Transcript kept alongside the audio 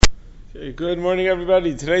Okay, good morning,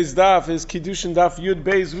 everybody. Today's daf is Kidushin daf Yud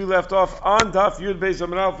Beis. We left off on daf Yud Beis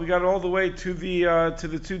Amud Aleph. We got all the way to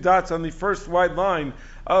the two dots on the first wide line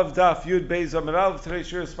of daf Yud Beis Amud Aleph. Today's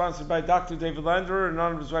shir is sponsored by Dr. David Landerer in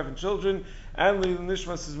honor of his wife and children, and Leila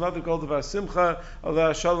Nishmas, his mother, Golda Simcha.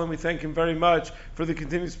 Allah Shalom, we thank him very much for the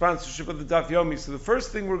continued sponsorship of the Daf Yomi. So the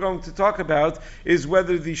first thing we're going to talk about is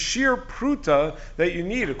whether the sheer Perutah that you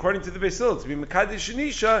need, according to the Beis Hillel, to be Mekadesh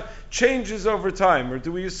Nisha, changes over time, or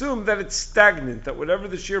do we assume that it's stagnant, that whatever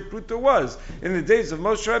the sheer Perutah was in the days of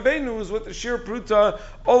Moshe Rabbeinu is what the sheer Perutah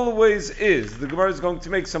always is. The Gemara is going to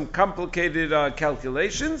make some complicated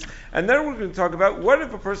calculations, and then we're going to talk about what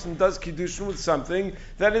if a person does Kidushin with something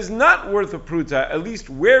that is not worth a Perutah, at least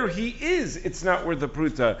where he is, it's not worth a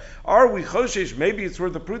Perutah. Are we Choshesh, maybe it's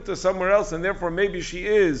worth a Perutah somewhere else, and therefore maybe she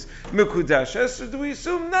is Mekudeshes, or do we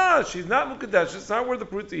assume, no, she's not Mekudeshes, it's not worth a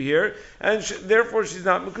Perutah here, and therefore she's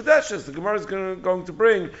not Mekudeshes. The Gemara is going to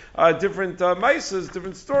bring different maisas,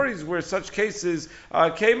 different stories where such cases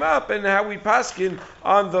came up, and how we paskin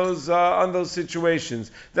on those situations.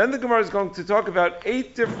 Then the Gemara is going to talk about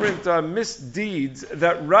 8 different misdeeds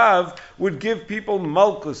that Rav would give people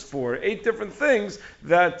malchus for. 8 different things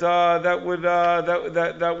that would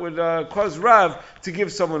cause Rav to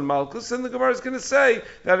give someone malchus, and the Gemara is going to say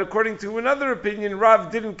that according to another opinion,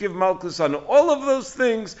 Rav didn't give malchus on all of those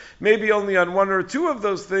things. Maybe only on 1 or 2 of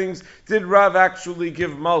those things did Rav actually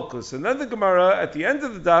give malchus. And then the Gemara at the end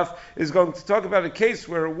of the daf is going to talk about a case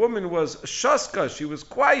where a woman was shaska, she was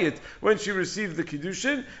quiet when she received the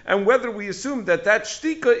Kidushin, and whether we assume that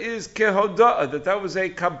shtika is kehoda'ah, that was a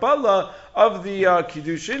Kabbalah of the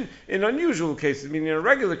Kidushin in unusual cases, meaning in a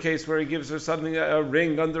regular case where he gives her something, a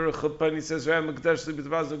ring under a chuppah, and he says,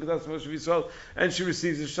 and she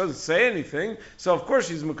receives it, she doesn't say anything, so of course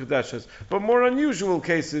she's Mukadeshas. But more unusual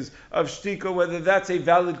cases of shtika, whether that's a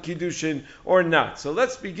valid Kidushin or not. So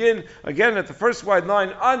let's begin again at the first wide line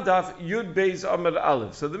on daf Yud Beis Amud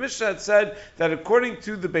Aleph. So the Mishnah had said that according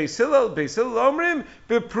to the Beis Hillel Omrim,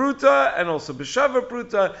 Perutah, and also B'shava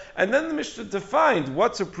Perutah, and then the Mishnah defined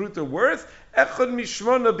what's a Perutah worth. Echad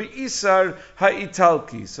mishmona be'isar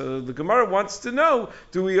ha'italki. So the Gemara wants to know: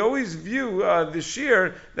 do we always view the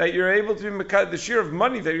shear that you're able to be the shear of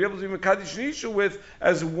money that you're able to be mekadesh nisha with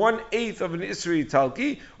as 1/8 of an isra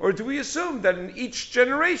italki, or do we assume that in each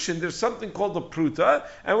generation there's something called a pruta,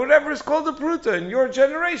 and whatever is called a pruta in your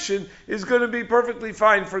generation is going to be perfectly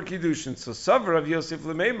fine for kiddushin? So Savar of Yosef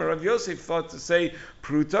Lemeimer, of Yosef thought to say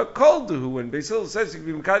pruta kolduhu. When Beis Hillel says you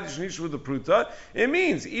can be mekadesh nisha with a pruta, it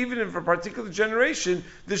means even if a particular generation,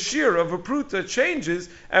 the shear of a pruta changes,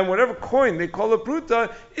 and whatever coin they call a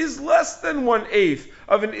pruta is less than 1/8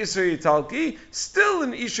 of an isra italki, still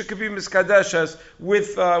an isha could be miskadeshes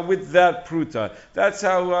with that pruta. That's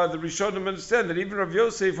how the Rishonim understand that. Even Rav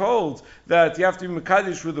Yosef holds that you have to be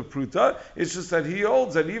mekadesh with a pruta. It's just that he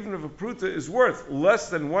holds that even if a pruta is worth less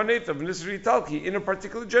than 1/8 of an isra italki in a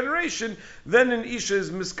particular generation, then an isha is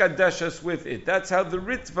miskadeshes with it. That's how the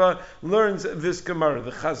Ritva learns this Gemara. The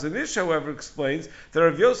Chazon Ish, however, explains that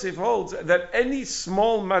Rav Yosef holds that any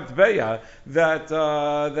small matbeya that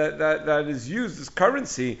is used as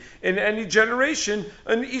currency in any generation,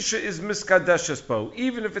 an isha is miskadeshes bo,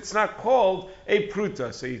 even if it's not called a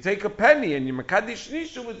pruta. So you take a penny and you makadesh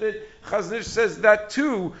nisha with it, Chazon Ish says that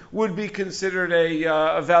too would be considered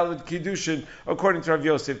a valid kiddushin according to Rav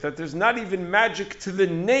Yosef, that there's not even magic to the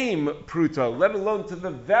name pruta, let alone to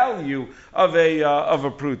the value of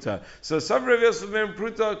a pruta. So Sav Rav Yosef ben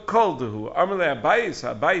pruta kolduhu. Amalei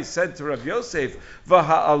Abayis said to Rav Yosef,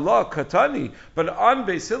 V'ha'Allah katani, but on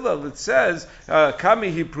Beis Hillel it says,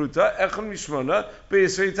 Kami hi pruta, echon mishmona,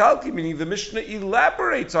 be'yisrei talki, meaning the Mishnah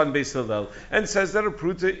elaborates on Beis Hillel and says that a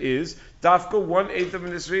pruta is dafka 1/8 of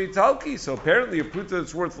an Israeli talki. So apparently a pruta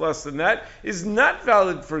that's worth less than that is not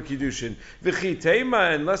valid for kiddushin. V'chi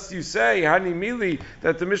teima, unless you say hani mili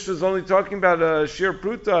that the Mishnah is only talking about a sheer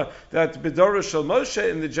pruta that bedora shel Moshe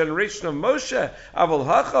in the generation of Moshe, aval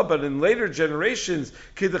hacha, but in later generations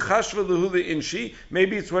kidachashva lehula inshi,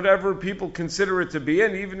 maybe it's whatever people consider it to be,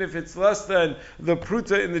 and even if it's less than the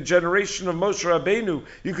pruta in the generation of Moshe Rabbeinu,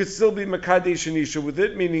 you could still be makadesh and isha with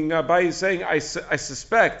it. Meaning by is saying I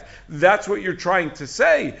suspect that's what you're trying to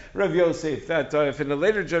say, Rav Yosef, that if in a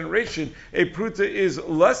later generation a pruta is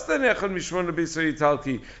less than echad mishmona b'israel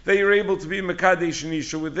talki, that you're able to be mekadesh and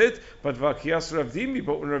isha with it. But vakiyas Rav Dimi,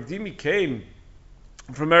 but when Rav Dimi came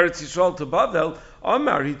from Eretz Yisrael to Bavel,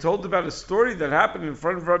 Amar, he told about a story that happened in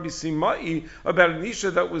front of Rabbi Simai about an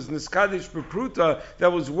Isha that was Niskadish Perutah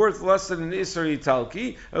that was worth less than an Isra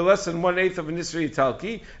Italki, or less than 1/8 of an Isra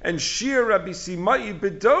Italki, and Shir Rabbi Simai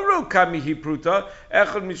Bedoro Kamihi Pruta,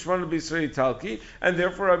 Echad Mishmana B'Isra Italki, and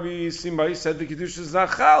therefore Rabbi Simai said the Kiddush is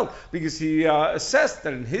not Chal, because he assessed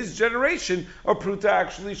that in his generation a Pruta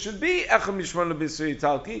actually should be Echad Mishmana B'Isra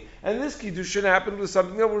Italki, and this Kiddushin happened with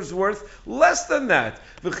something that was worth less than that.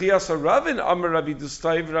 V'chiyasa Ravin, Amar Rabbi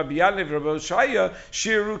Dustayv, Rabbi Yanev, Rabbi Oshaya,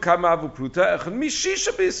 Shiru Kamavu Pruta, Echad Mishisha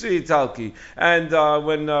B'Isra Italki. And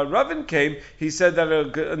when Ravin came, he said that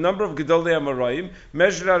a number of Gedolei Amoraim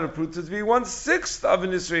measured out a Pruta to be 1/6 of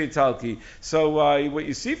an Isra Italki. So what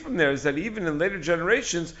you see from there is that even in later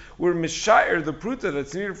generations, we're mishayer the Pruta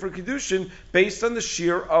that's needed for Kiddushin based on the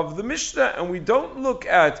shear of the Mishnah, and we don't look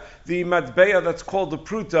at the matbeya that's called the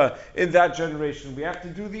Pruta in that generation. We have to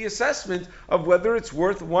do the assessment of whether it's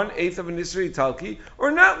worth 1/8 of an Isra Italki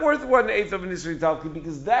or not worth 1/8 of an Isra Italki,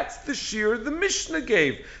 because that's the shear the Mishnah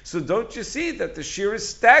gave. So don't you see that the shear is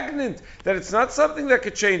stagnant, that it's not something that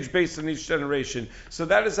could change based on each generation. So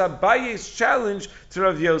that is Abaye's challenge to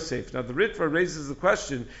Rav Yosef. Now the Ritva raises the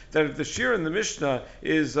question that if the shear in the Mishnah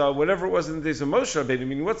is whatever it was in the days of Moshe Rabbeinu, I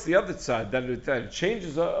mean, what's the other side? That it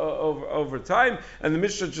changes over time, and the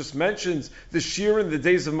Mishnah just mentions the shear in the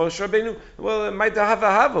days of Moshe Rabbeinu. Well, it might have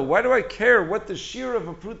a hava. Why do I care what the shear of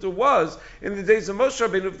a pruta was in the days of Moshe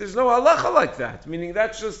Rabbeinu if there's no halacha like that? Meaning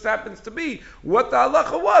that just happens to be what the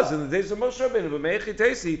halacha was in the days of Moshe Rabbeinu. But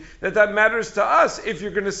me'echitesi, that matters to us if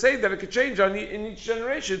you're going to say that it could change in each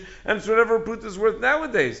generation, and it's whatever a pruta is worth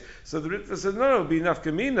nowadays. So the Ritva said, no, it'll be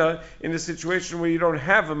nafkamina in a situation where you don't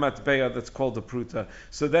have a matbeya that's called a pruta.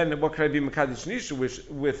 So then what can I be mekadesh nisha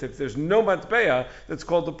with if there's no matbeya that's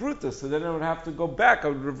called a pruta? So then I would have to go back, I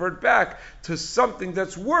would revert back to something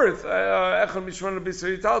that's worth echad mishmana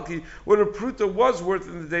b'Isra Italki, what a pruta was worth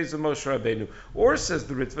in the days of Moshe Rabbeinu. Or, says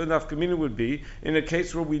the Ritva, nafkamina would be in a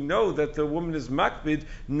case where we know that the woman is makbid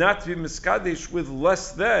not to be miskadesh with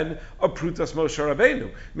less than a prutas Moshe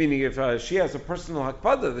Rabbeinu. Meaning if she has a personal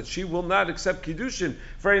hakpada that she will not accept Kiddushin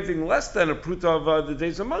for anything less than a pruta of the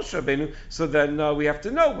days of Moshe Rabbeinu, so then we have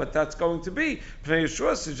to know what that's going to be. Pnei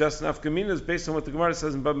Yeshua suggests nafkamina is based on what the Gemara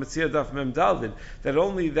says in Bab Metzia Daf Mem Dalvin, that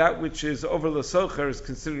only that which is over l'socher is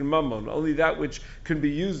considered mammon. Only that which can be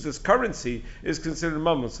used as currency is considered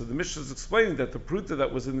mammon. So the Mishnah is explaining that the pruta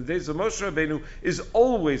that was in the days of Moshe Rabbeinu is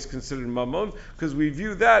always considered mammon, because we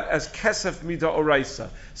view that as kesef mida oraisa.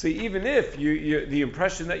 So even if the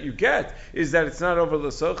impression that you get is that it's not over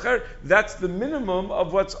l'socher, that's the minimum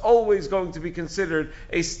of what's always going to be considered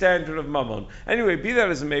a standard of mammon. Anyway, be that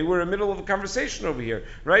as it may, we're in the middle of a conversation over here,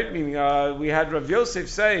 right? Meaning we had Rav Yosef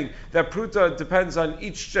saying that pruta depends on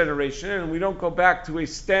each generation, and we don't go back to a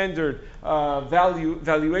standard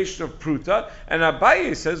valuation of pruta. And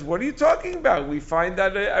Abaye says, what are you talking about? We find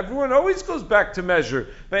that everyone always goes back to measure.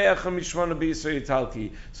 So Amalei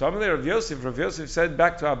Rav Yosef said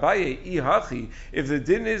back to Abaye, Ihachi, if the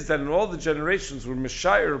din is that in all the generations were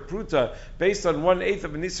Meshayr or pruta based on 1/8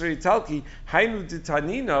 of an Isra Italki, Hainu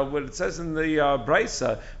Ditanina, what it says in the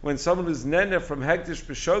Brisa, when someone is nene from Hegdish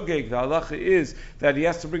B'Shogeg, the halacha is that he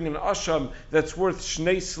has to bring an asham that's worth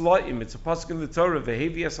Shnei Slaim. It's a pasuk in the Torah,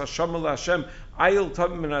 Vehevias Asham al Hashem, Ayil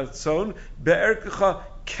Tam Min Atzon, Be'erkecha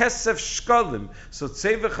Kesef Shkalim. So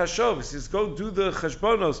Tzeva Chashov says, go do the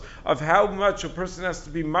cheshbonos of how much a person has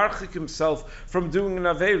to be marchik himself from doing an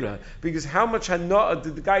Aveira. Because how much hana'ah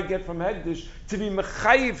did the guy get from Hegdish to be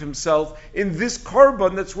mechayiv himself in this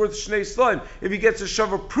korban that's worth Shnei Slaim? If he gets a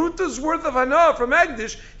shavar pruta's worth of hana'ah from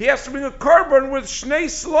Hegdish, he has to bring a korban worth Shnei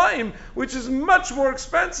Slaim, which is much more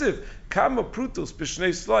expensive. Kama prutos b'shnei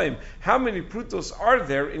slaim. How many prutos are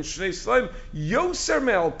there in shnei slaim? Yoser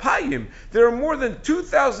me'alpayim. There are more than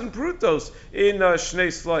 2,000 prutos in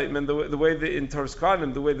shnei slaim. And the way in Toras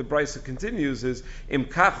Kohanim, the way the Brisa continues is im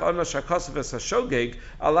kach ana shakasav es hashogeg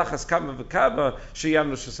alachas kama v'kama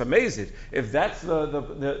sheyamnu shesamezid. If that's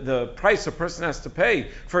the price a person has to pay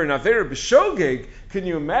for an avera b'shogeg, can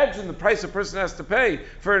you imagine the price a person has to pay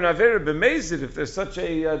for an avera b'mezid if there's such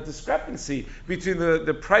a discrepancy between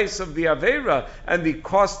the price of the Avera and the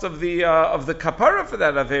cost of the kapara for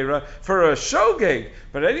that Avera for a shogeg?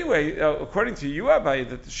 But anyway, according to you, Abai,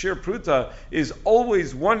 that the shir pruta is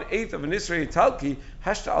always 1/8 of an Isra Italki,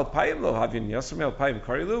 hashta alpayim lo havin yasmi alpayim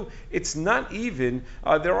karilu. It's not even,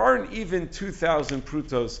 there aren't even 2,000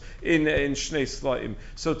 prutos in Shnei Slaim.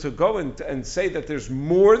 So to go and say that there's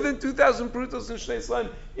more than 2,000 prutos in Shnei Slaim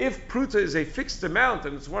If pruta is a fixed amount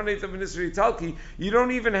and it's 1/8 of an Isra Talki, you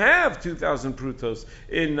don't even have 2,000 prutos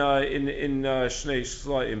in Shnei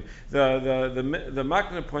Shlaim. The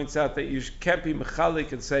Makna points out that you can't be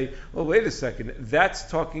mechalik and say, well, wait a second, that's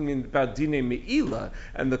talking about Dine Me'ila,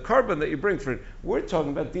 and the carbon that you bring for it, we're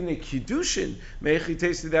talking about Dine Kidushin.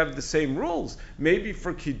 Me'echitesi, they have the same rules. Maybe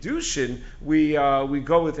for Kidushin, we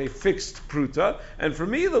go with a fixed pruta, and for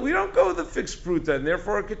Me'ila, we don't go with a fixed pruta, and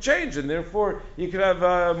therefore it could change, and therefore you could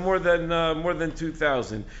have more than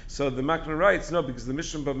 2,000. So the Makna writes, no, because the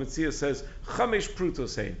Mishnah B'Metzia says, Chamesh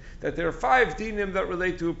Prutosein, that there are 5 dinim that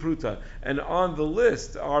relate to a pruta, and on the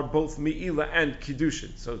list are both Me'ila and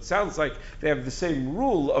Kidushin. So it sounds like they have the same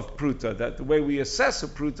rule of pruta, that the way we assess a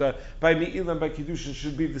pruta by Me'ila and by Kidushin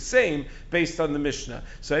should be the same based on the Mishnah.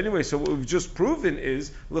 So anyway, so what we've just proven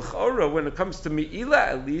is, L'chora, when it comes to Me'ila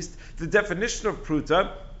at least, the definition of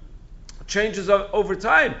pruta changes over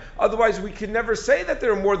time. Otherwise, we can never say that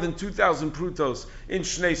there are more than 2,000 prutos in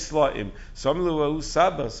Shnei Slaim. So Ahu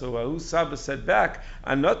Saba said back,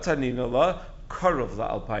 Anot Tanina La Karov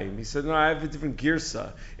La Alpayim. He said, no, I have a different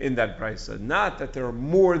girsa in that brisa. Not that there are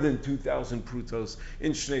more than 2,000 prutos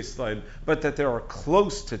in Shnei Slaim, but that there are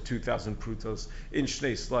close to 2,000 prutos in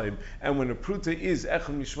Shnei Slaim. And when a pruta is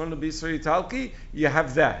Echon Mishmona B'Yisrael Talki, you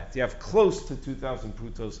have that. You have close to 2,000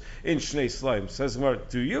 prutos in Shnei Slaim. Says Gemara,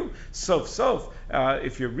 do you? Sof.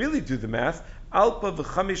 If you really do the math, Alpa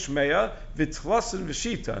v'chamish mea v'tlasin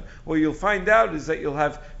v'shita. What you'll find out is that you'll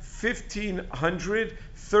have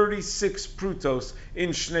 1,536 prutos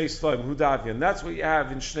in Shnei Slaim, Hudavian. That's what you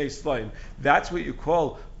have in Shnei Slaim. That's what you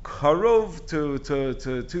call karov to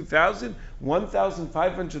 2,000.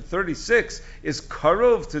 1,536 is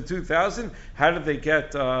karov to 2,000. How did they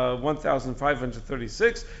get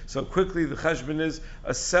 1,536? So quickly, the cheshbon is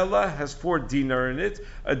a sela has 4 dinar in it.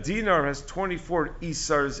 A dinar has 24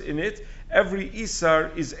 isars in it. Every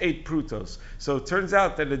isar is 8 prutos. So it turns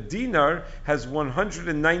out that a dinar has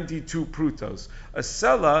 192 prutos. A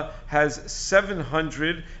sela has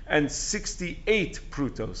 768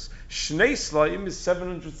 prutos. Shnei slaim is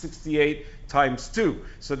 768 times 2.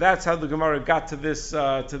 So that's how the Gemara got to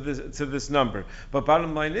this number. But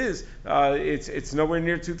bottom line is, it's nowhere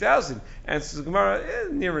near 2,000. Answers the Gemara,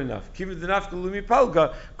 near enough.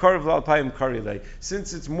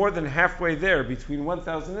 Since it's more than halfway there, between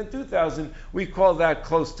 1,000 and 2,000, we call that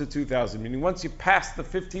close to 2,000. Meaning once you pass the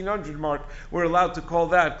 1,500 mark, we're allowed to call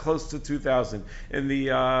that close to 2,000. In the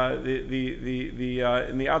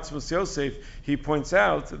Atzmos Yosef, he points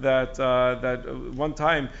out that one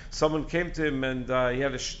time someone came to him and he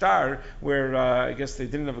had a shtar where I guess they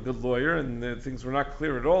didn't have a good lawyer and things were not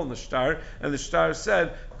clear at all in the shtar, and the shtar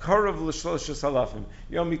said, Karav l'shlosha salafim.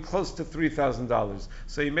 You owe me close to $3,000.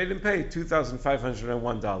 So you made him pay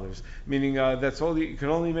 $2,501. Meaning that's all you can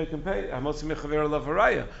only make him pay. All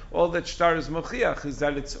that shtar is mochiach is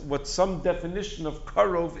that it's what some definition of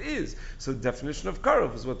karov is. So the definition of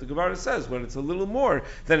karov is what the Gemara says, when it's a little more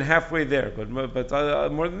than halfway there. But more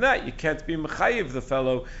than that, you can't be mechayiv the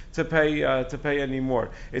fellow to pay any more.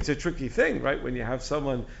 It's a tricky thing, right? When you have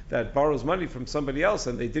someone that borrows money from somebody else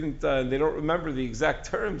and they didn't, they don't remember the exact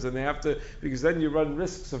terms, and they have to, because then you run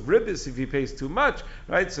risks of ribbis if he pays too much,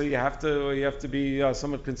 right? So you have to be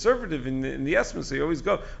somewhat conservative in the estimate. So you always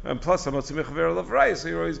go, and plus so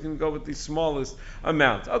you're always going to go with the smallest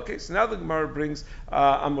amount. Okay, so now the Gemara brings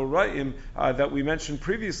Amoraim that we mentioned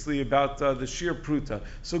previously about the Shir Pruta.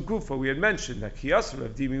 So Gufa, we had mentioned that Kiyas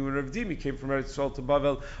Rav Dimi, when Rav Dimi came from Eretz Yisrael to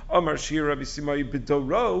Bavel, Amar Shir Rabbi Simai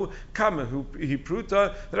B'Doro, Kama who he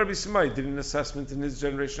Pruta, that Rabbi Simai did an assessment in his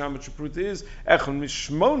generation how much a Pruta is. Echon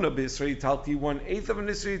Mishmona B'Israel Talki, 1/8 of an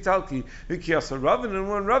Israel Talki. V'Kiyas Ravin, and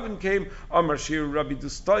when Ravin came, Amar Shir Rabbi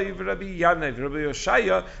Dustay, Rabbi Yanai, Rabbi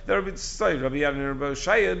Yoshaya, the Rabbi Dustay, Rabbi Yanai, and Rabbi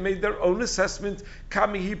Yoshaya made their own assessment.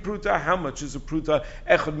 Kami hi Pruta, how much is a Pruta?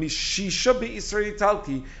 Echon Mishisha B'Israel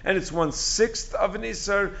Talki, and it's 1/6 of an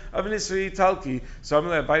Israel Talki. So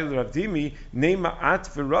Amalei Abayil Rav Dimi, Neima At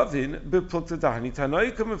v'Ravin b'Plukta Dahani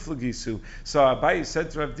Tanoikum Flagisu. So Abayi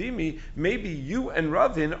said to Rav Dimi, maybe you and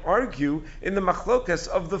Ravin argue in the machlokas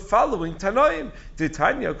of the following Tanoim.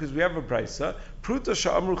 Titania, because we have a brisa, Pruta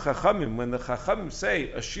sha'amru chachamim. When the chachamim say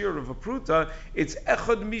a shear of a pruta, it's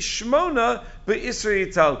echad mishmona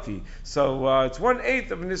be'isrei talki. So it's 1/8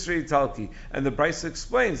 of an isrei talki. And the brisa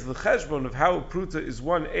explains the cheshbon of how a pruta is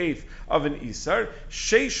 1/8 of an isar.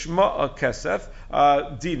 Sheish ma'a kesef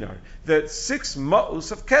dinar. The 6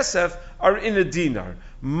 ma'us of kesef are in a dinar.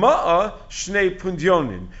 Ma'a shnei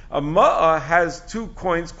pundyonin. A ma'a has 2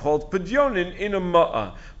 coins called pundyonin in a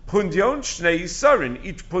ma'a. Pundyon shnei isarin.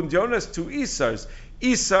 Each pundyon has 2 isars.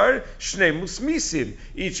 Isar shnei musmisim.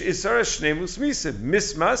 Each isar has shnei musmisim.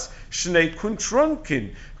 Mismas shnei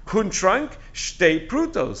kuntronkin. Kuntrank shtei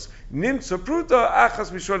prutos. Nimtza pruta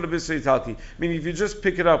achas mishor lebisrei talki. Meaning, if you just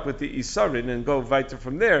pick it up with the isarin and go weiter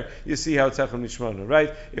from there, you see how it's echad mishmona,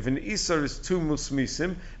 right? If an isar is 2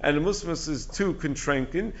 musmisim and a musmas is 2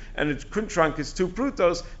 kuntrankin and a kuntrank is 2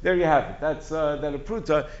 prutos, there you have it. That's that a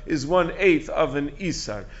pruta is 1/8 of an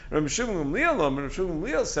isar. Rabbi Shimon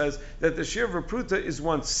Gamliel says that the share of a pruta is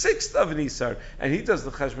 1/6 of an isar, and he does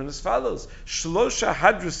the cheshbon as follows: shlosha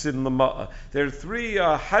hadrusin lama'a. There are 3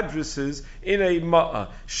 hadruses in a ma'a.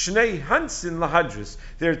 Shnei Hansin lahadris.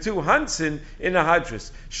 There are 2 Hansin in a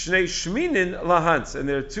hadris. Shnei Shminin lahans. And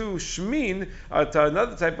there are 2 Shmin,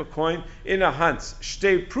 another type of coin, in a hans.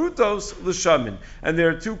 Shtei Prutos l'shamin. And there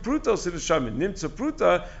are 2 Prutos in a shamin. Nimtza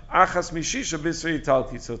Pruta achas mishisha b'Isrei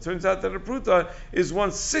talki. So it turns out that a Pruta is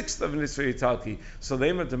 1/6 of an Isrei talki. So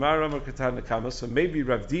lema demar amar katanakama. So maybe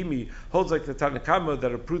Rav Dimi holds like the Tanakama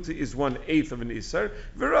that a Pruta is 1/8 of an Isar.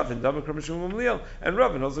 V'Ravin damar Mishum Gamliel. And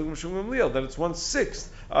Ravin holds like Mishum Gamliel that it's 1/6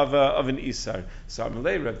 of an Isar. So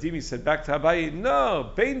Amalei, Rav Dimi said back to Abayi,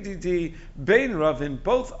 no, Bein Didi, Bein Ravin,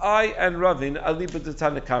 both I and Ravin, Aliba de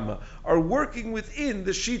Tanakama, are working within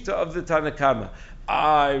the Shita of the Tanakama.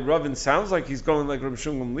 Ravin sounds like he's going like Rabbi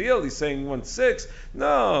Shimon Gamliel. He's saying 1/6.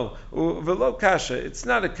 No, velo kasha. It's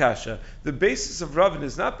not a kasha. The basis of Ravin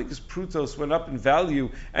is not because prutos went up in value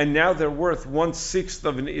and now they're worth 1/6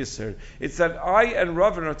 of an iser. It's that I and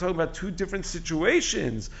Ravin are talking about 2 different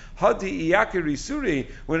situations. Hadi iyakir isuri.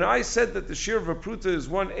 When I said that the share of a pruta is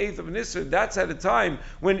 1/8 of an iser, that's at a time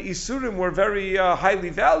when isurim were very highly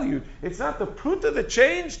valued. It's not the pruta that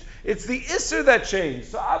changed. It's the iser that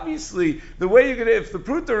changed. So obviously, the way you're going to, if the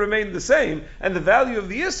pruta remained the same and the value of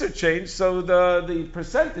the iser changed, so the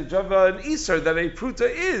percentage of an iser that a pruta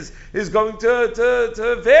is going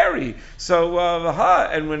to vary. So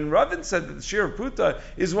and when Ravin said that the share of pruta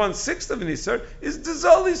is 1/6 of an iser, is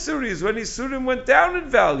dizal isuris when isurim went down in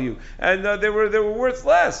value and they were worth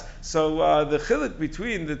less. So the chiluk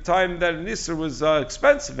between the time that an iser was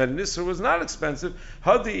expensive and an iser was not expensive,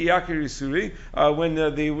 hadi iyakir isuri,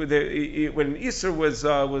 when an iser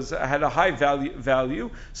was had a high value,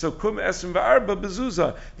 so kum esrim va'arba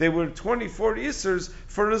bezuzah, they were 24 isers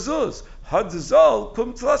for a zuz. Hadizal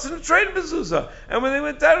kum tlasin a train bezuzah, and when they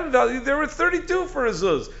went down in value, there were 32 for a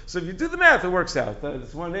zuz. So if you do the math, it works out.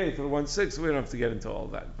 It's 1/8 or 1/6. We don't have to get into all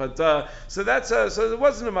that. But so that's so it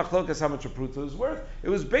wasn't a machlokas how much a pruta was worth. It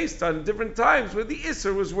was based on different times where the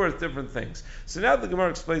iser was worth different things. So now the Gemara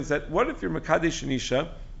explains that what if you're makadesh and isha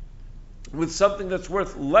with something that's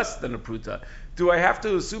worth less than a pruta? Do I have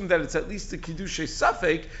to assume that it's at least a Kidushin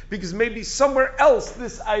Safek because maybe somewhere else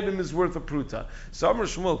this item is worth a pruta? So Amar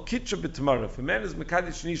Shmuel, Kitcha b'tamara. If a man is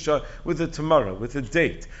Mekadesh Nisha with a tamara, with a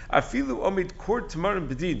date, Afilu omid kor tamarim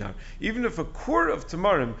b'dinar. Even if a kor of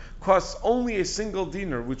tamarim costs only a single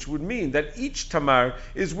dinar, which would mean that each tamar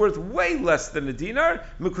is worth way less than a dinar,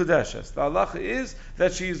 mukudeshes. The halacha is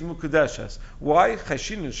that she is mukudeshes. Why?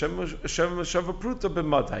 Chashin and shava pruta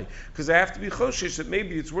b'madai. Because I have to be choshesh that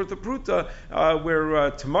maybe it's worth a pruta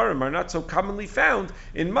where tamarim are not so commonly found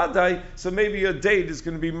in Madai, so maybe a date is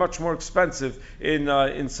going to be much more expensive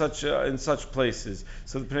in such places.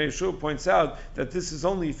 So the Pnei Yeshua points out that this is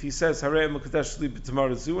only if he says Harei Mekadesh Li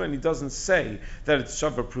B'Tamarazu and he doesn't say that it's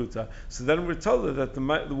Shava Pruta. So then we're told that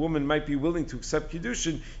the woman might be willing to accept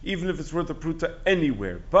Kidushin even if it's worth a Pruta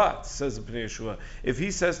anywhere. But, says the Pnei Yeshua, if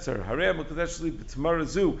he says to her Harei Mekadesh Li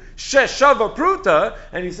B'Tamarazu She Shava Pruta,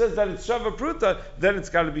 and he says that it's Shava Pruta, then it's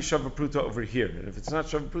got to be Shava Pruta over here. And if it's not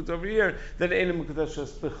Shava Pruta over here, then Einem Mekadesh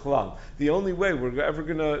B'Chlal. The only way we're ever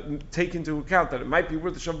going to take into account that it might be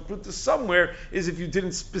worth a Shava Pruta somewhere is if you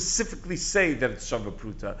didn't specifically say that it's Shava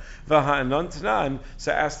Pruta.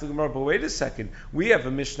 So ask the Gemara, but wait a second, we have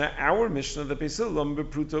a Mishnah, our Mishnah, that Beis Hillel Omer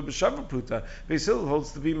Pruta b'Shava Pruta. Beis Hillel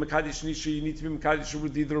holds to be Mekadesh Nisha, you need to be Mekadesh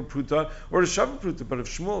with either a Pruta or a Shava Pruta. But if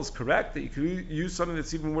Shmuel is correct, that you could use something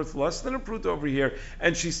that's even worth less than a Pruta over here,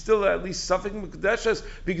 and she's still at least suffering Mekadeshes,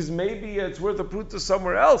 because maybe it's worth a Pruta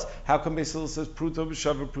somewhere else, how come Beis Hillel says Pruta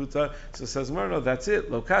b'Shava Pruta? So says, no, that's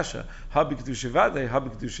it, Lo Kasha. Habi Kedusha Vade, Habi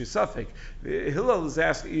Kedusha Safek. Hillel is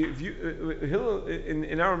asking, Hillel,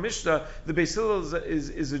 in our Mishnah, the Beis Hillel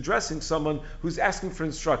is addressing someone who's asking for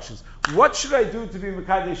instructions. What should I do to be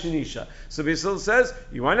Mekadesh and Isha? So Beis Hillel says,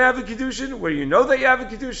 you want to have a Kiddushin, where you know that you have a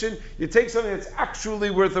Kiddushin, you take something that's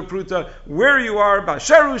actually worth a Pruta, where you are,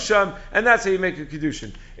 Basher Usham, and that's how you make a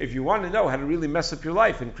Kiddushin. If you want to know how to really mess up your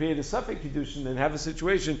life and create a Safek Kiddushin and have a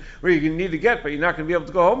situation where you're going to need a get, but you're not going to be able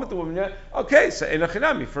to go home with the woman yet, okay, so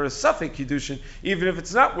Einachinami, for a Safek Kiddushin, even if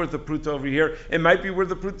it's not worth the Perutah over here, it might be worth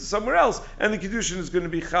the Perutah somewhere else, and the Kiddushin is going to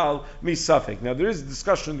be Chal Mi Safek. Now, there is a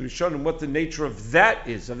discussion in the Rishonim what the nature of that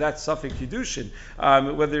is, of that Safek Kiddushin,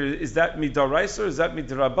 whether is that Midaraisa or is that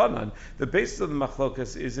Midarabanan. The basis of the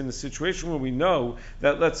Machlokas is in a situation where we know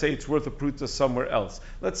that, let's say, it's worth a Perutah somewhere else.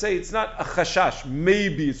 Let's say it's not a Chashash,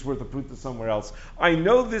 maybe it's worth a Perutah somewhere else. I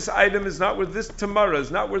know this item is not worth, this Tamara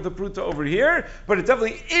is not worth a Perutah over here, but it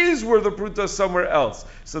definitely is worth a Perutah somewhere else.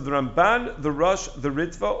 So the Ramban, the Rosh, the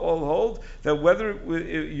Ritva all hold that whether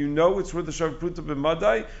you know it's worth a Shav Perutah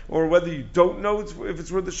b'Madai, or whether you don't know if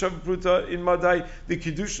it's worth a Shav Perutah in Madai, the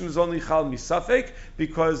Kiddushin is only Chal Misafek,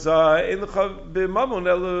 because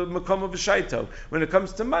when it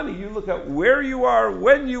comes to money, you look at where you are,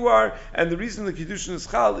 when you are, and the reason the Kiddushin is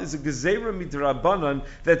Chal is a Gezerah Midrabanan,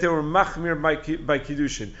 that they were Machmir by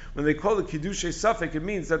Kiddushin. When they call it Kiddushay Safek, it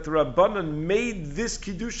means that the Rabbanan made this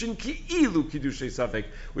Kiddushin Ki'ilu Kiddushay Safek,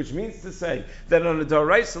 which means to say that on a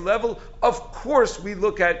Daraisa level, of course we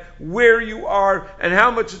look at where you are and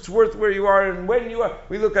how much it's worth where you are and when you are.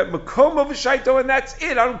 We look at Makom of Shaito, and that's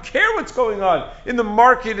it. I don't care what's going on in the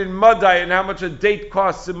market in Madai and how much a date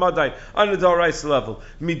costs in Madai on a Daraisa level.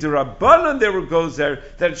 Midrabanan there goes there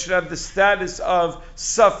that it should have the status of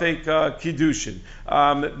Safek Kiddushin.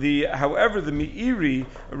 However, the Meiri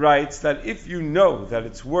writes that if you know that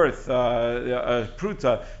it's worth a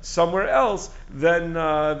pruta somewhere else, then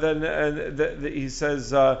he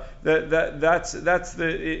says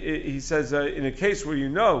he says in a case where you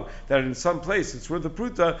know that in some place it's worth a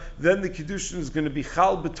pruta, then the kiddushin is going to be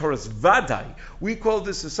chal b'toras vadai. We call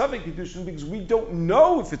this a Safek kiddushin because we don't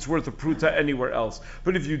know if it's worth a pruta anywhere else.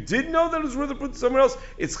 But if you did know that it's worth a pruta somewhere else,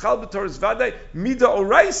 it's chal b'toras vadai mida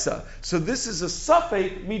oraisa. So this is a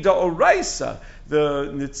Safek mida oraisa.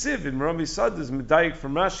 The Nitziv in Rami Sad is Medayik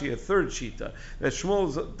from Rashi, a third shita. That Shmuel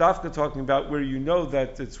is Dafka talking about where you know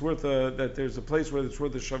that it's worth that there's a place where it's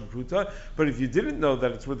worth a Shav Pruta, but if you didn't know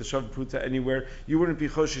that it's worth a Shav Pruta anywhere, you wouldn't be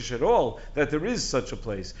Choshish at all that there is such a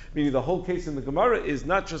place. Meaning the whole case in the Gemara is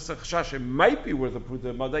not just a Chashash, it might be worth a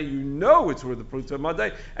Pruta Madai, you know it's worth a Pruta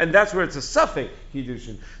Madai, and that's where it's a Safek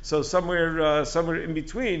Kiddushin. So somewhere in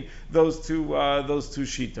between those two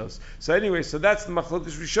shitos. So anyway, so that's the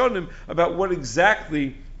Machlokas Rishonim about what exactly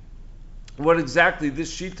this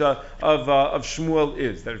shita of Shmuel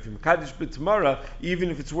is. That if you mekadesh b'tamara, even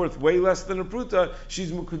if it's worth way less than a pruta,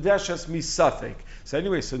 she's mukudeshas misafek. So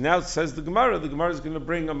anyway, so now it says the Gemara is going to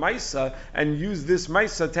bring a maisa and use this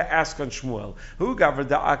maisa to ask on Shmuel. Who gaver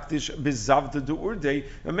da akdish bizavda du urde?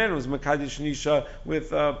 A man was mekadesh nisha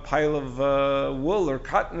with a pile of wool or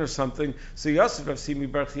cotton or something. So Yosef Rav Shimi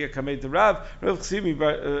bar Chia kamed to Rav. Rav Shimi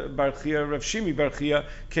bar Chia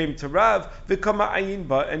came to Rav. V'kama ayin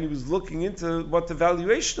ba, and he was looking into what the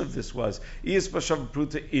valuation of this was. If it's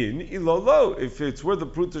worth the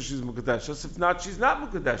pruta, she's mukadeshas. If not, she's not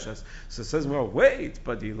mukadeshas. So it says, well, wait,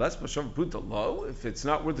 but less bashav pruta low. If it's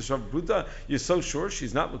not worth the shav pruta, you're so sure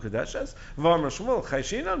she's not mukadeshas. But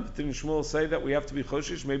didn't Shmuel say that we have to be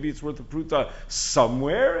choshish? Maybe it's worth the pruta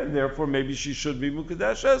somewhere, and therefore maybe she should be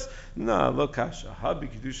mukadeshas. No, lo kasha. Habi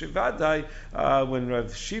kiddushay vadai. When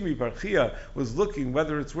Rav Shimi bar Chia was looking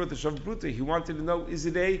whether it's worth the shav pruta, he wanted to know, is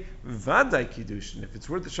it a Vadai Kiddushin. If it's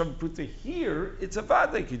worth the Shav Pruta here, it's a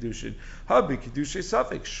Vadai Kiddushin. Habi Kiddushay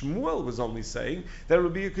Safek. Shmuel was only saying that it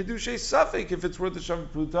would be a Kiddushay Safek if it's worth the Shav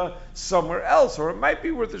Pruta somewhere else, or it might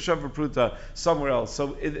be worth the Shav Pruta somewhere else. So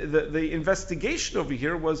the investigation over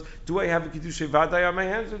here was, do I have a Kiddushay Vadai on my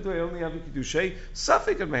hands, or do I only have a Kiddushay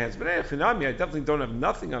Safek on my hands? But I definitely don't have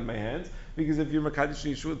nothing on my hands. Because if you're Makadosh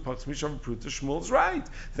Nisha with Pax Mishav Pruta, Shmuel's right.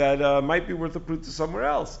 That might be worth a Pruta somewhere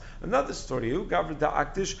else. Another story. Someone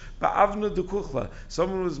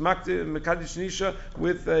was Makadosh Nisha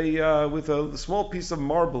with a small piece of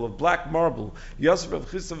marble, of black marble. Yosef Rav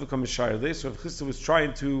Chisda v'kamishayr. So Rav Chisda was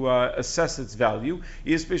trying to assess its value.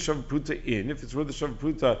 If it's worth the Shav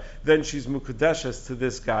Pruta, then she's Mukadeshas to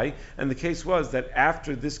this guy. And the case was that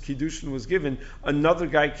after this Kiddushin was given, another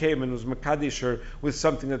guy came and was Makadesher with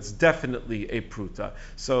something that's definitely a pruta.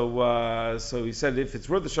 So he said, if it's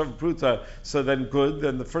worth the shav pruta, so then good.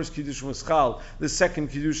 Then the first kiddushin was chal. The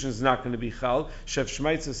second kiddushin is not going to be chal. Chef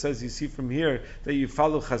Shmeitzer says, you see from here that you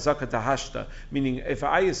follow chazaka tahashta, meaning if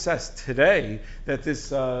I assess today that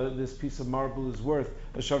this piece of marble is worth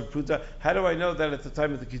a shav pruta, how do I know that at the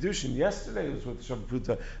time of the kiddushin yesterday it was worth a shav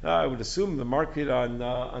pruta? I would assume the market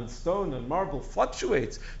on stone and marble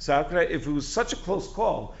fluctuates. So how could if it was such a close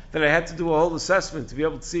call that I had to do a whole assessment to be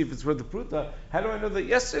able to see if it's worth the Perutah, how do I know that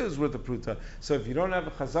yesterday was worth a Perutah? So if you don't have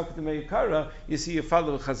a Chazaka de Meikara, you see you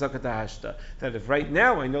follow a Chazaka de Hashta. That if right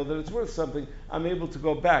now I know that it's worth something, I'm able to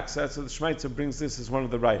go back. So that's what the Shmaitzer brings this as one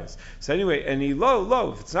of the rayas. So anyway, and he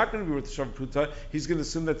if it's not going to be worth the Shav Perutah, he's going to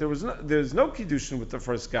assume that there's no Kiddushin with the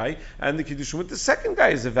first guy, and the Kiddushin with the second guy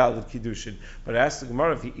is a valid Kiddushin. But I asked the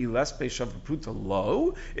Gemara, if he less pay Shav Perutah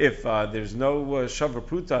low, if there's no Shav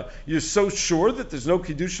Perutah, you're so sure that there's no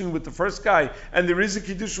Kiddushin with the first guy, and there is a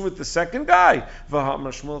Kiddushin with the second guy. But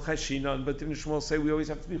didn't Shmuel say we always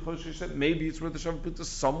have to be choshesh that maybe it's worth the Shav Perutah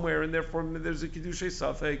somewhere, and therefore there's a Kiddush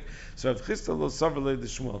Safek? So Rav Chisda lo savar the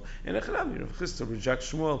Shmuel, and Echanami Rav Chisda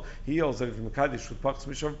rejects Shmuel. He holds that if in Mekadesh with Pachs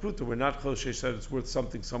Mishav Perutah, we're not choshesh that it's worth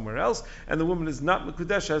something somewhere else, and the woman is not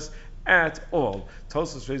Mekudeshes at all.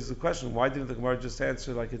 Tosfos raises the question: why didn't the Gemara just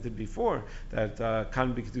answer like it did before, that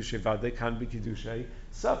kan be Kiddushei Vadei, kan be Kiddushei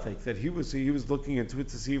Safek? That he was looking into it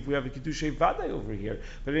to see if we have a Kiddushei Vadei over here.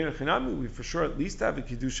 But in Echanami, we for sure at least have a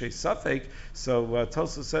Kiddushei Safek. So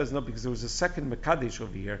Tosfos says no, because there was a second Mekadesh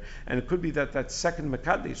over here, and it could be that second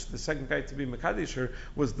Mekadesh, the second guy to be Mekadesher,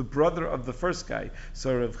 was the brother of the first guy.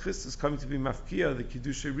 So Rav Chisda is coming to be Mafkia, the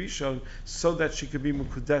Kiddushei Rishon, so that she could be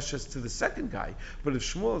Mekudeshes to the second guy. But if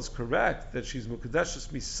Shmuel is correct that she's Mekudeshes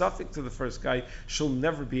misafik to the first guy, she'll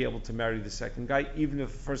never be able to marry the second guy, even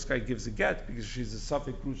if the first guy gives a get, because she's a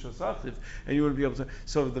safik grusha sachiv, and you wouldn't be able to.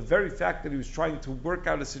 So the very fact that he was trying to work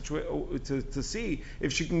out a situation to see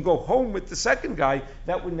if she can go home with the second guy,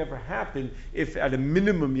 that would never happen if at a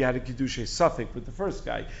minimum you had a kiddushei safik with the first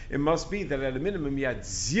guy. It must be that at a minimum you had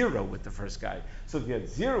 0 with the first guy. So if you had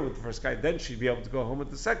 0 with the first guy, then she'd be able to go home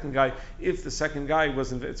with the second guy. If the second guy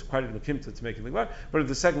wasn't, it's quite a mekimta to make it like, but if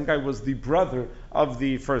the second guy was the brother of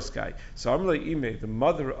the first guy. So Amrle Ime, the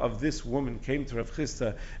mother of this woman, came to Rav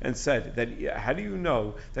Chisda and said that, how do you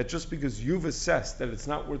know that just because you've assessed that it's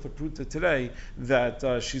not worth a pruta today,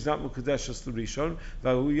 that she's not mukadeshas l'rishon?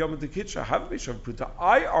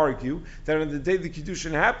 I argue that on the day the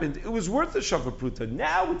kiddushin happened, it was worth a shava pruta.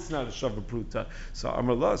 Now it's not a shava pruta. So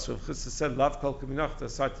Amrullah, so Rav Chisda said, Lav kol kaminachta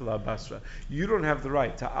sartala basra. You don't have the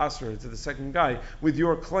right to ask her to the second guy with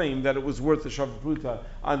your claim that it was worth a shava pruta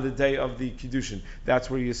on the day of the kiddushin. That's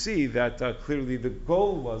where you see that clearly the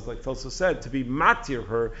goal was, like Tosos said, to be matir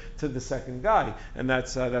her to the second guy, and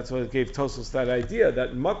that's what gave Tosos that idea,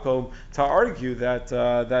 that makom, to argue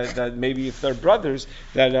that maybe if they're brothers,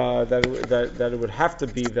 that it would have to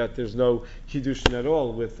be that there's no kiddushin at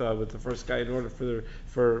all with the first guy in order for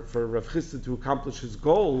Rav Chisda to accomplish his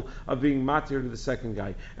goal of being matir to the second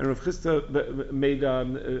guy. And Rav Chisda made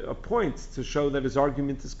a point to show that his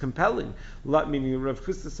argument is compelling. Meaning Rav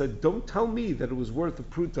Chisda said, don't tell me that it was worth a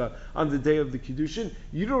pruta on the day of the kiddushin.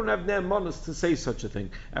 You don't have ne'emanos to say such a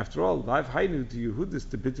thing. After all, live hainu to Yehudis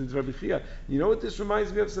to bitu Rabbi Chia. You know what this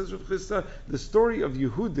reminds me of, says Rav Chisda? The story of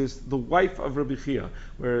Yehudis, the wife of Rabbi Chia,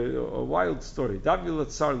 where a wild story. Davila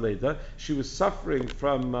Tsar Leda, she was suffering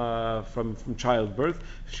from childbirth.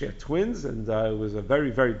 She had twins, and it was a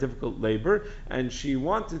very, very difficult labor, and she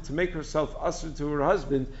wanted to make herself usher to her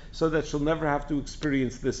husband so that she'll never have to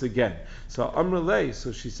experience this again. So Amrullah,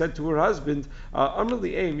 so she said to her husband,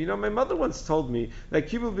 Amrullah Aim, my mother once told me that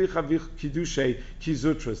Kibul b'chavich kiddushay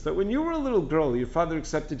kizutras, that when you were a little girl, your father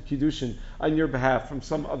accepted kiddushin on your behalf from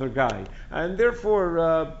some other guy, and therefore,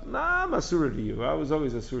 I'm asura to you. I was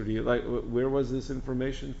always asura to you. Like, where was this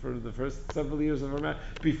information for the first several years of her marriage,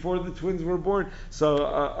 before the twins were born? So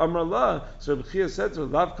Amrullah, so Rabbi Chia said to her,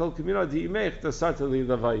 Lav kol kamina di'imech tasarta li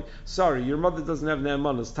lavai. Sorry, your mother doesn't have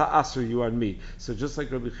ne'emanos, ta'asr you on me. So just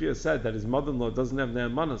like Rabbi Chia said that his mother-in-law doesn't have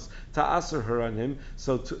ne'emanos, ta'asr her on him,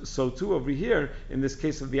 so too over here, in this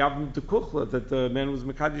case of the Avnut Dekuchla, that the man was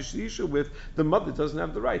Mekadesh the issue with, the mother doesn't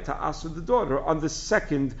have the right to asr the daughter on the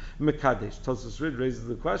second Mekadesh. Tosos Rid raises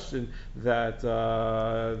the question that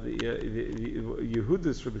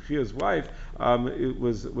Yehudis, Rabbi Chia's wife,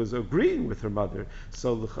 was agreeing with her mother.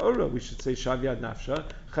 So l'chora, we should say Shavyad Nafsha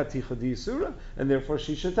Chaticha D'Yisura, and therefore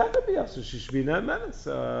she should have to be so she should be ne'emanis.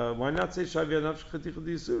 Why not say Shavyad Nafsha Chaticha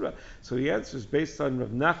D'Yisura? So he answers based on Rav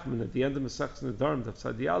Nachman at the end of Masechus Nedarim, Daf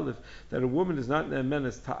Tzadi Aleph, that a woman is not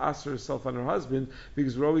ne'emanis to asr herself on her husband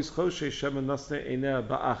because we're always choshe shema nasne eineh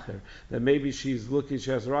ba'acher, that maybe she's looking,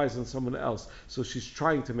 she has her eyes on someone else, so she's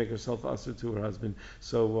trying to make herself asr to her husband.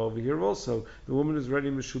 So over here also, the woman is ready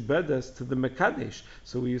mishubedes to the mekadesh,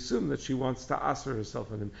 so we assume that she wants to asr master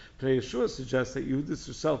herself on him. Pnei Yeshua suggests that Yehudis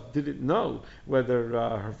herself didn't know whether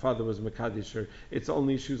her father was Mekadesh or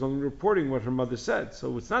she was only reporting what her mother said.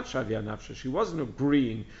 So it's not Shadia Nafsha. She wasn't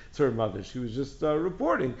agreeing to her mother. She was just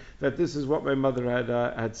reporting that this is what my mother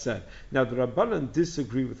had said. Now the Rabbanan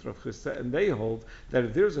disagree with Rav Chisda, and they hold that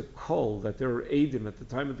if there's a kol, that there were Eidim at the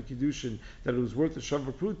time of the Kiddushin, that it was worth a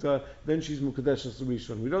Shavar Perutah, then she's Mukadeshes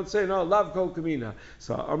Rishon. We don't say, no, Lav Kol Kamina.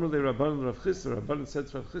 So Amr le Rabbanan Rav Chisda, Rabbanan said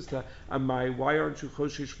to Rav Chisda, Amai, why aren't you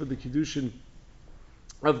Choshish for the Kiddushin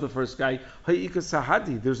of the first guy? Ha'ika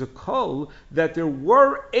Sahadi. There's a call that there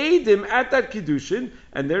were Eidim at that Kiddushin,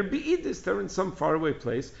 and they're Be'idis, they're in some faraway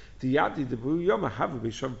place. But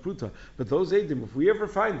those Eidim, if we ever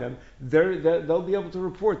find them, they'll be able to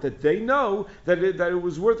report that they know that it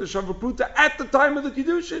was worth a Shavar Pruta at the time of the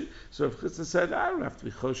Kiddushin. So if Chisda said, I don't have to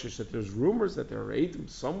be choshesh that there's rumors that there are Eidim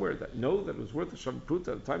somewhere that know that it was worth a Shavar Pruta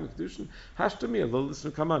at the time of Kiddushin, Hashtami, Allah,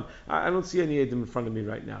 listen, come on. I don't see any Eidim in front of me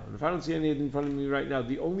right now. And if I don't see any Eidim in front of me right now,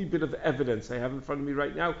 the only bit of evidence I have in front of me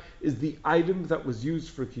right now is the item that was used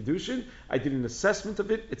for Kiddushin. I did an assessment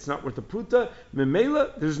of it. It's not worth a Pruta.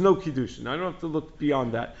 Memela, there's no Kiddushin. I don't have to look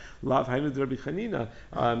beyond that. Lav Hainu Rabbi Chanina.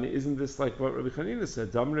 Isn't this like what Rabbi Chanina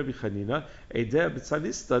said? Dam Rabbi Chanina, Eideh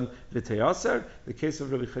B'tzadistan V'teyaser. The case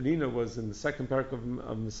of Rabbi Chanina was in the second parak of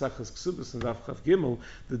Mesachas Ksubas and Daf Chav Gimel.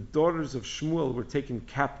 The daughters of Shmuel were taken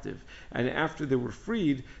captive, and after they were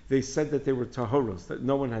freed, they said that they were tahoros, that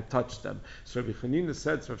no one had touched them. So Rabbi Chanina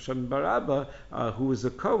said to Rav Shimon bar Abba, who was a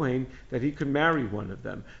Kohen, that he could marry one of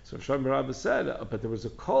them. So Rav Shimon bar Abba said, but there was a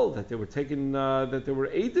call that they were taken, that there were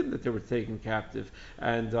Eidim that they were taken captive,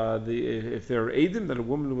 and if there are Eidim that a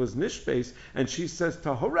woman was nishbeis, and she says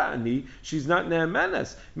tahorani, she's not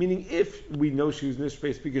ne'emanes. Meaning, if we know she was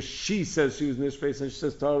nishbeis because she says she was nishbeis and she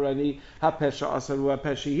says tahorani hapesha asaru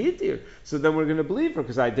hapeshi hitir, so then we're going to believe her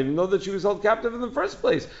because I didn't know that she was held captive in the first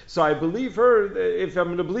place. So I believe her. If I'm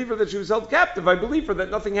going to believe her that she was held captive, I believe her that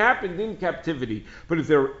nothing happened in captivity. But if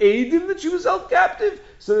there were Eidim that she was held captive,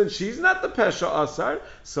 so then she's not the pesha asar.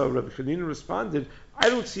 So Rabbi Chanina responded, I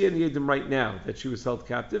don't see any Eidim right now that she was held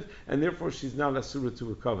captive, and therefore she's not asura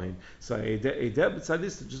to a Kohen. So Eideh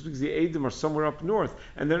B'tzadistan, just because the Eidim are somewhere up north,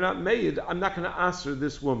 and they're not made, I'm not going to answer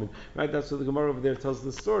this woman. Right? That's what the Gemara over there tells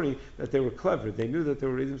the story, that they were clever. They knew that there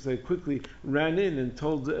were Eidim, so they quickly ran in and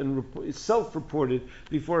told, and self-reported,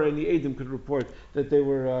 before any Eidim could report that they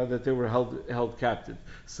were held captive.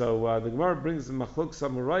 So the Gemara brings the Machlok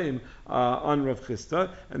Samarayim on Rav Chisda,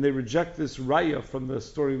 and they reject this raya from the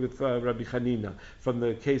story with Rabbi Chanina, from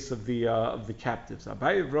the case of the captives.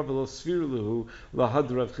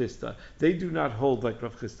 They do not hold like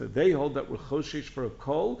Rav Chisda. They hold that we're choshesh for a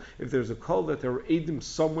kol. If there's a kol that there are Eidim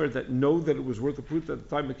somewhere that know that it was worth a proof at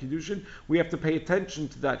the time of Kiddushin, we have to pay attention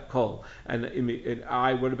to that kol. And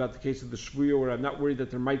what about the case of the Shvuya, where I'm not worried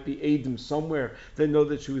that there might be Eidim somewhere that know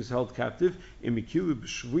that she was held captive? Imikilu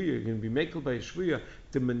b'Shvuya, you're going to be makel by a Shvuya.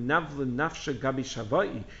 The menavla nafsha gabi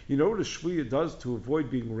shavai. You know what a shvuya does to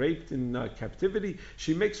avoid being raped in captivity?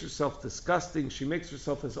 She makes herself disgusting. She makes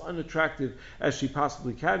herself as unattractive as she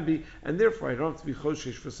possibly can be, and therefore I don't have to be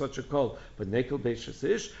choshesh for such a call. But nekel beishas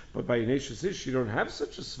ish, but by neishas ish, you don't have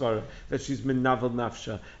such a svara that she's menavla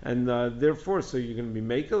nafsha, and therefore, so you're going to be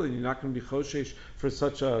mekel, and you're not going to be choshesh for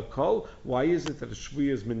such a call. Why is it that a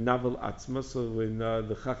shvuya is menavl atzma? So when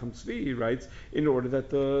the Chacham Tzvi writes, in order that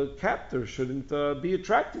the captor shouldn't be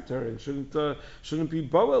attracted to her and shouldn't be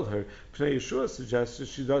boel her. Pnei Yeshua suggests that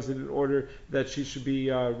she does it in order that she should be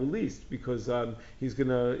released, because her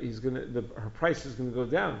price is gonna go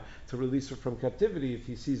down to release her from captivity if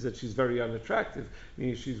he sees that she's very unattractive.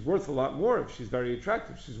 Meaning she's worth a lot more if she's very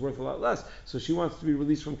attractive. She's worth a lot less. So she wants to be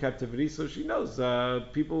released from captivity. So she knows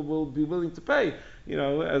people will be willing to pay.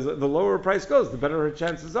 As the lower price goes, the better her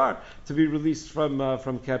chances are to be released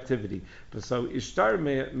from captivity. But so Ishtar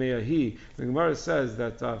Me'ahi, the Gemara says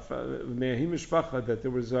that Me'ahi Mishpacha, that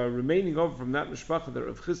there was remaining over from that Mishpacha that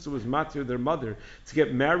Rav Chisda was matir their mother to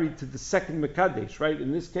get married to the second Mekadesh, right?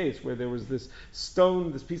 In this case, where there was this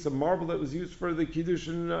stone, this piece of marble that was used for the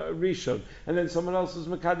Kidushin Rishon, and then someone else was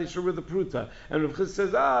Mekadesh with the Perutah, and Rav Chisda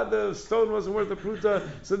says, the stone wasn't worth the Perutah,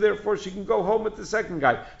 so therefore she can go home with the second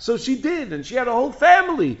guy. So she did, and she had a whole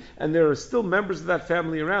family, and there are still members of that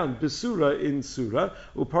family around. Besura in Surah,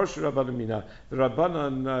 Uparsha Rabbanamina. The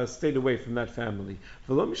Rabbanan stayed away from that family.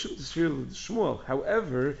 However,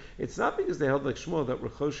 it's not because they held like Shmuel that were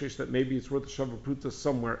choshesh that maybe it's worth a shavar pruta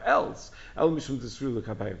somewhere else.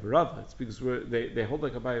 It's because they hold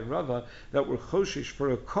like Abai and Rava that were choshesh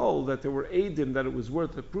for a kol that there were Eidim that it was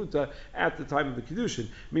worth a pruta at the time of the Kiddushin.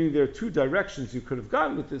 Meaning there are two directions you could have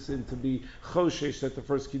gone with this in to be choshesh that the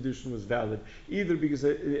first Kiddushin was valid. Either either because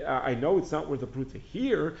I know it's not worth a pruta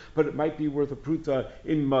here, but it might be worth a pruta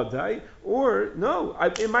in Madai, or no,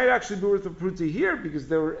 it might actually be worth a pruta here because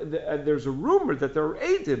there's a rumor that there are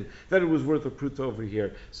Eidim that it was worth a pruta over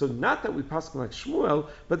here. So not that we pass like Shmuel,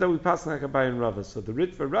 but that we pass like Abai and Rava. So the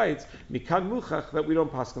Ritva writes, Mikan Muchach, that we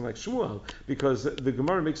don't pass like Shmuel, because the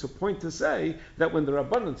Gemara makes a point to say that when the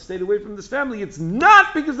Rabbanan stayed away from this family, it's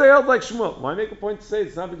not because they held like Shmuel. Why make a point to say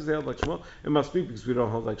it's not because they held like Shmuel? It must be because we don't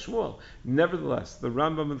hold like Shmuel. Nevertheless, the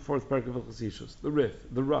Rambam in the fourth parak of Hilchos Yishus, the Rif,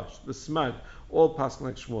 the Rush, the Smad, all pass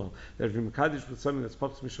like Shmuel. That if you're Mekadesh with something that's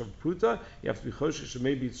Pachas Mishav Pruta, you have to be Choshesh, and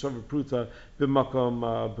maybe it's Shav Pruta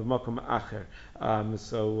b'makom acher.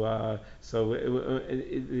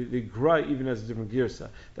 The Gra even has a different girsa.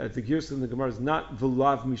 That the girsa in the Gemara is not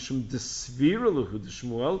V'lav Mishum Desvira Luhu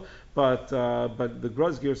D'Shmuel, but the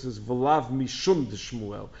Gra's girsa is V'lav Mishum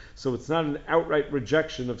D'Shmuel. So it's not an outright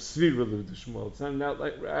rejection of Svira Luhu D'Shmuel. It's not an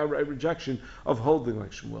outright rejection of holding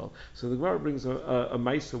like Shmuel. So the Gemara brings a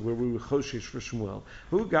Maisa where we were Choshesh for Shmuel.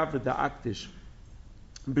 Who gavra da'aktish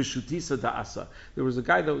b'shutisa da'asa. There was a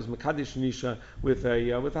guy that was Mekadesh Nisha with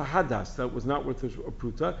a hadas that was not worth a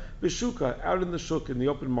pruta, b'shuka, out in the shuk, in the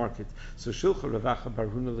open market. So shilcha ravacha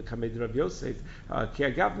barhuna l'kamed Rav Yosef, ki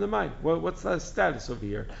agav nemai. What's the status over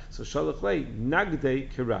here? So shalach lei,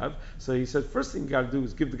 nagdei kirav. So he said, first thing you got to do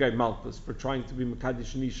is give the guy malchus for trying to be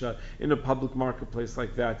Mekadesh Nisha in a public marketplace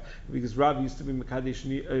like that, because Rav used to be Mekadesh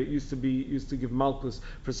used to give malchus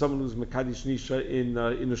for someone who was Mekadesh Nisha in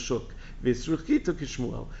a shuk. V'esruchita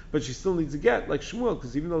kishmuel. But she still needs a get, like Shmuel,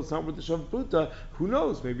 because even though it's not worth the Shav Pruta, who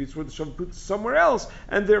knows? Maybe it's worth the Shav Pruta somewhere else,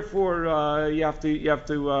 and therefore you have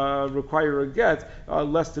to require a get,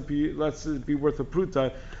 lest it be worth a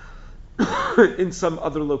Pruta in some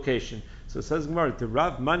other location. So it says Gemara, the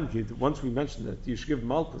Rav Mangid, once we mentioned that you should give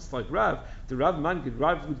Malchus like Rav, the Rav Mangid,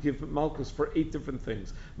 Rav would give Malchus for 8 different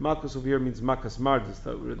things. Malchus over here means Makas Mardus,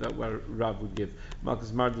 that Rav would give.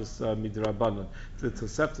 Makas Mardus Midrabanan. The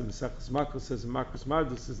Tosefta Mesechus Malchus says Makas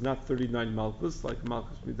Mardus is not 39 Malchus, like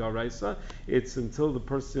Malchus Midaraisa. It's until the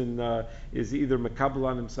person is either Makabal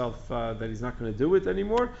on himself that he's not going to do it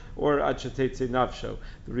anymore, or Achatetze Navsho.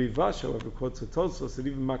 The Rivash, however, quotes a Tosos that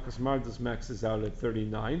even Makas Mardus maxes out at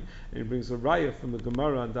 39, and he brings a raya from the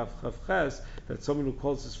Gemara on Daf Chav Ches that someone who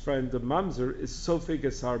calls his friend a mamzer is sofig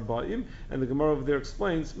esar ba'im, and the Gemara over there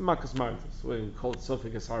explains makas mardus. We call it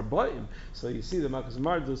sofig esar ba'im. So you see, the makas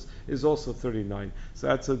mardus is also 39. So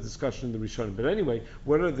that's a discussion in the Rishonim. But anyway,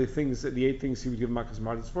 what are the 8 things he would give makas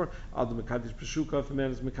mardus for? Al the mekadesh b'shuka, if a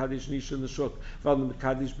man is mekadesh nisha in the shuk. Val the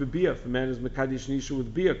mekadesh b'biyah, if a man is mekadesh nisha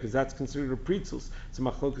with biyah, because that's considered a pritzus. It's a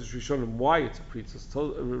machlokas Rishonim. Why it's a pritzus?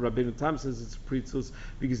 Rabbeinu Tam says it's a pritzus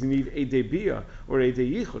because you need Eidei Bia or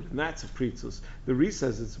Eidei Yichud, and that's a pritzus. The Re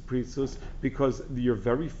says it's a pritzus because your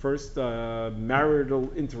very first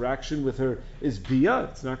marital interaction with her is Bia.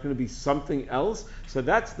 It's not going to be something else. So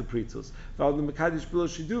that's the pritzus.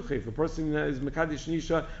 If a person is Mekadesh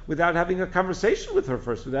Nisha without having a conversation with her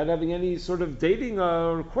first, without having any sort of dating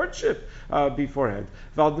or courtship beforehand.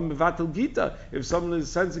 If someone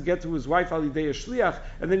sends a get to his wife al yidei shliach,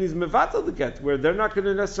 and then he's mevatel the get, where they're not going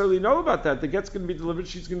to necessarily know about that. The get's going to be delivered.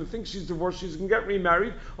 She's going to think she's divorced. She's going to get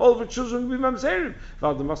remarried. All of her children will be mamzerim.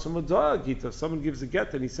 If someone gives a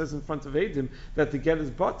get and he says in front of Eidim that the get is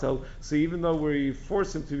batel, so even though we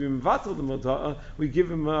force him to be mevatel the moda'ah, we give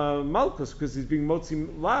him malchus because he's being motzi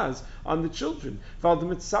laz on the children.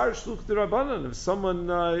 If someone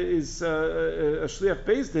is a shliach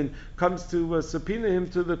beis din comes to subpoena him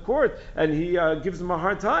to the court and he gives him a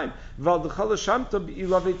hard time, or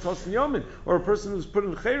a person who's put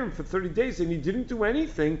in chayrim for 30 days and he didn't do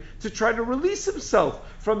anything to try to release himself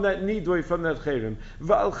from that nidoi, from that chayrim.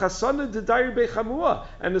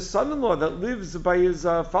 And a son-in-law that lives by his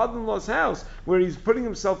father-in-law's house, where he's putting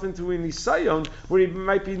himself into an isayon, where he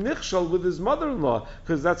might be nichshal with his mother-in-law,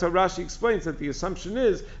 because that's how Rashi explains that the assumption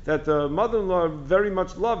is that the mother-in-law very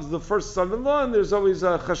much loves the first son-in-law, and there's always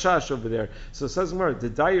a chashash over there. So it says Gemara, the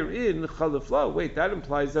dayer in chalifla. Wait, that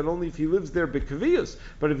implies that only if he lives there b'kaviyus,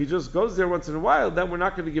 but if he just goes there once in a while, then we're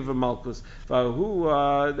not going to give him malchus. Who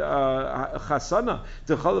chasana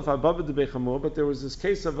to chalif ababa de bechamor? But there was this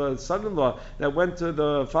case of a son-in-law that went to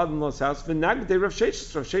the father-in-law's house. V'nagdei Rav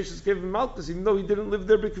Sheshes. Rav Sheshes gave him malchus, even though he didn't live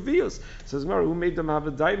there b'kaviyus. Says Gemara, who made them have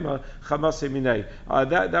a daima chamas eminei?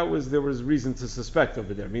 There was reason to suspect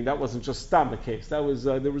over there. I mean, that wasn't just stam a case. That was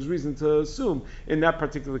there was reason to assume in that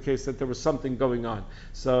particular case that there was something going on.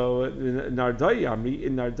 So in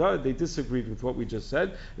Narda, they disagreed with what we just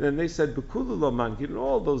said, and then they said Bekulu lo mangid, and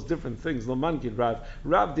all those different things. Lo mangid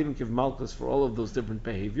Rav didn't give malchus for all of those different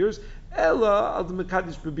behaviors. Ella al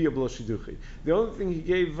mekadesh b'biyah b'lo shiduchi. The only thing he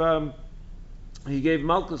gave he gave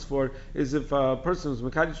malchus for is if a person was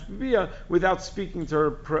mekadesh b'bia without speaking to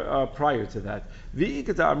her prior to that.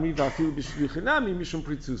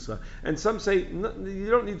 And some say you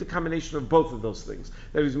don't need the combination of both of those things.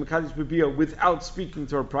 That is mekadesh b'bia without speaking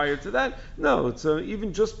to her prior to that. No, it's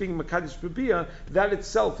even just being mekadesh b'bia, that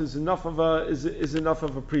itself is enough of a enough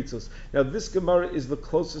of a pritzus. Now this Gemara is the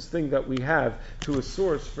closest thing that we have to a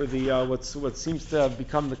source for the what seems to have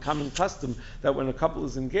become the common custom that when a couple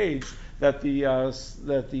is engaged, that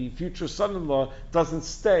the future son-in-law doesn't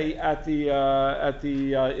stay at the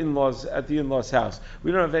in-laws house.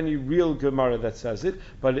 We don't have any real Gemara that says it,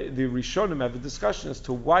 but the Rishonim have a discussion as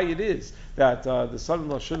to why it is that the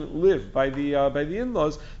son-in-law shouldn't live by the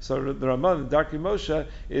in-laws. So the Ramah, the Darkei Moshe,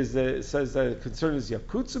 says that the concern is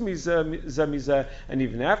yakutzu mizeh, and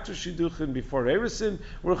even after shidduchin, before erisin,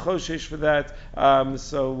 we're choshesh for that.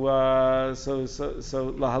 So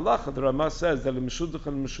lahalacha, the Ramah says that a meshudach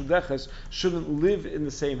and meshudeches shouldn't live in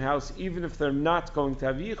the same house, even if they're not going to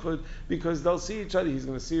have yichud, because they'll see each other. He's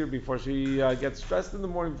going to see her before she gets dressed in the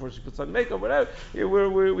morning, before she puts on makeup, whatever.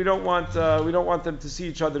 We don't want them to see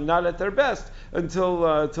each other not at their best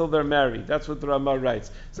until they're married. That's what the Ramah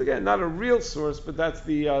writes. So again, not a real source, but that's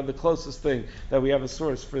the closest thing that we have a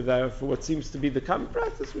source for what seems to be the common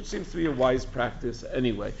practice, which seems to be a wise practice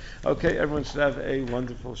anyway. Okay, everyone should have a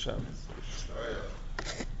wonderful Shabbos.